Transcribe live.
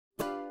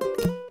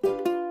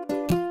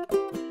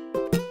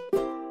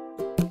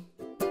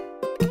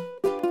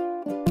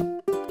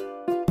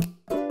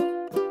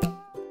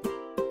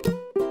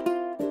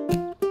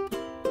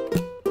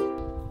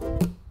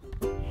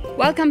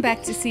Welcome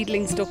back to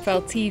Seedling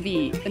Stokvel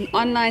TV, an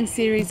online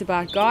series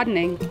about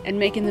gardening and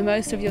making the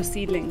most of your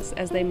seedlings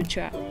as they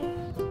mature.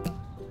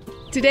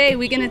 Today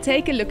we're going to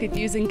take a look at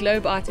using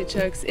Globe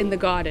Artichokes in the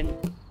garden.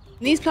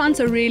 These plants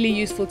are really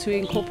useful to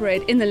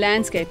incorporate in the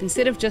landscape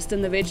instead of just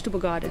in the vegetable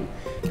garden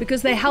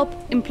because they help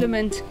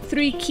implement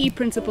three key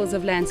principles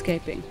of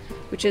landscaping,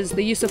 which is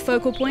the use of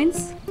focal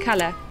points,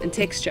 colour and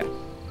texture.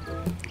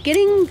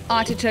 Getting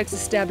artichokes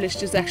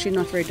established is actually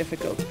not very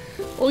difficult.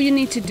 All you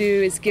need to do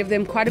is give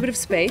them quite a bit of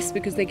space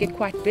because they get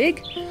quite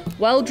big,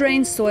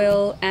 well-drained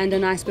soil and a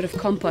nice bit of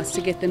compost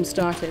to get them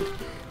started.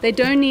 They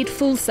don't need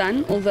full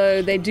sun,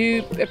 although they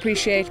do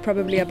appreciate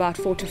probably about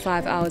 4 to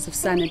 5 hours of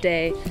sun a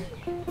day.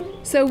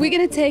 So we're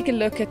going to take a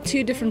look at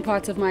two different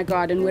parts of my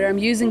garden where I'm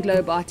using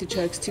Globe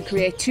Artichokes to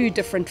create two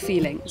different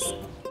feelings.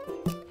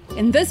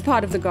 In this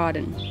part of the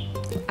garden,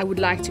 I would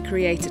like to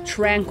create a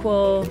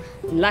tranquil,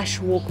 lush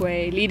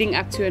walkway leading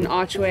up to an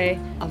archway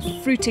of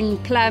fruiting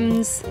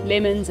plums,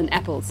 lemons and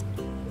apples.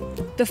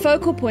 The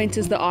focal point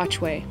is the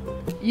archway.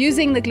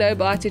 Using the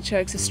Globe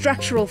Artichokes as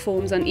structural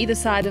forms on either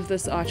side of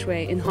this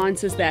archway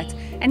enhances that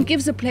and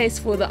gives a place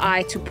for the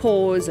eye to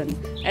pause and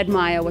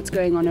admire what's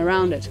going on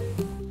around it.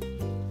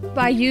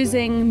 By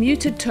using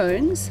muted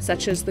tones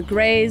such as the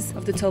greys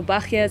of the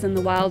tulbachias and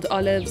the wild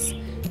olives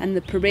and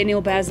the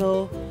perennial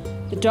basil,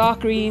 the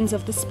dark greens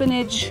of the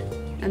spinach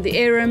and the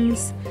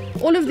arums,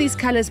 all of these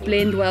colours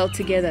blend well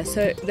together,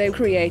 so they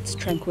create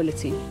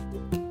tranquility.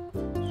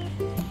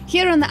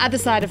 Here on the other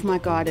side of my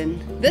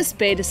garden, this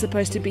bed is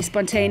supposed to be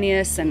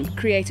spontaneous and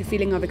create a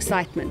feeling of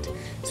excitement.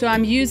 So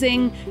I'm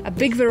using a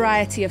big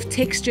variety of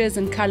textures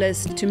and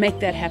colours to make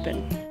that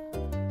happen.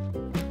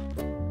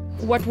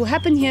 What will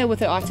happen here with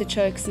the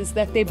artichokes is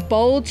that their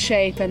bold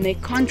shape and their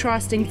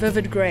contrasting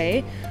vivid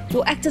grey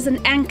will act as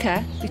an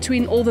anchor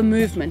between all the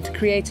movement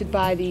created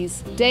by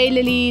these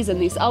daylilies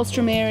and these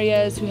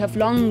alströmerias who have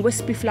long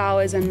wispy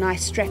flowers and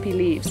nice strappy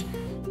leaves.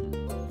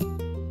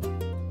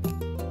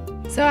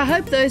 So I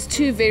hope those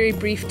two very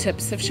brief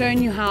tips have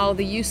shown you how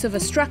the use of a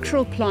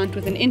structural plant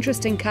with an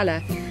interesting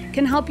colour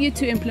can help you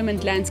to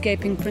implement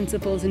landscaping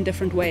principles in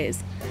different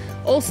ways.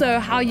 Also,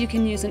 how you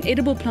can use an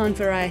edible plant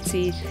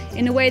variety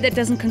in a way that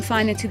doesn't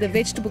confine it to the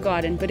vegetable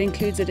garden but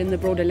includes it in the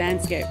broader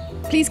landscape.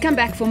 Please come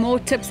back for more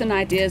tips and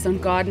ideas on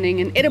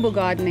gardening and edible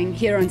gardening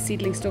here on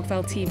Seedling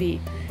Stokvel TV.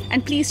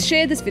 And please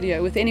share this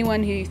video with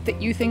anyone who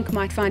you think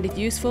might find it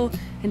useful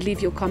and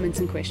leave your comments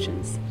and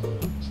questions.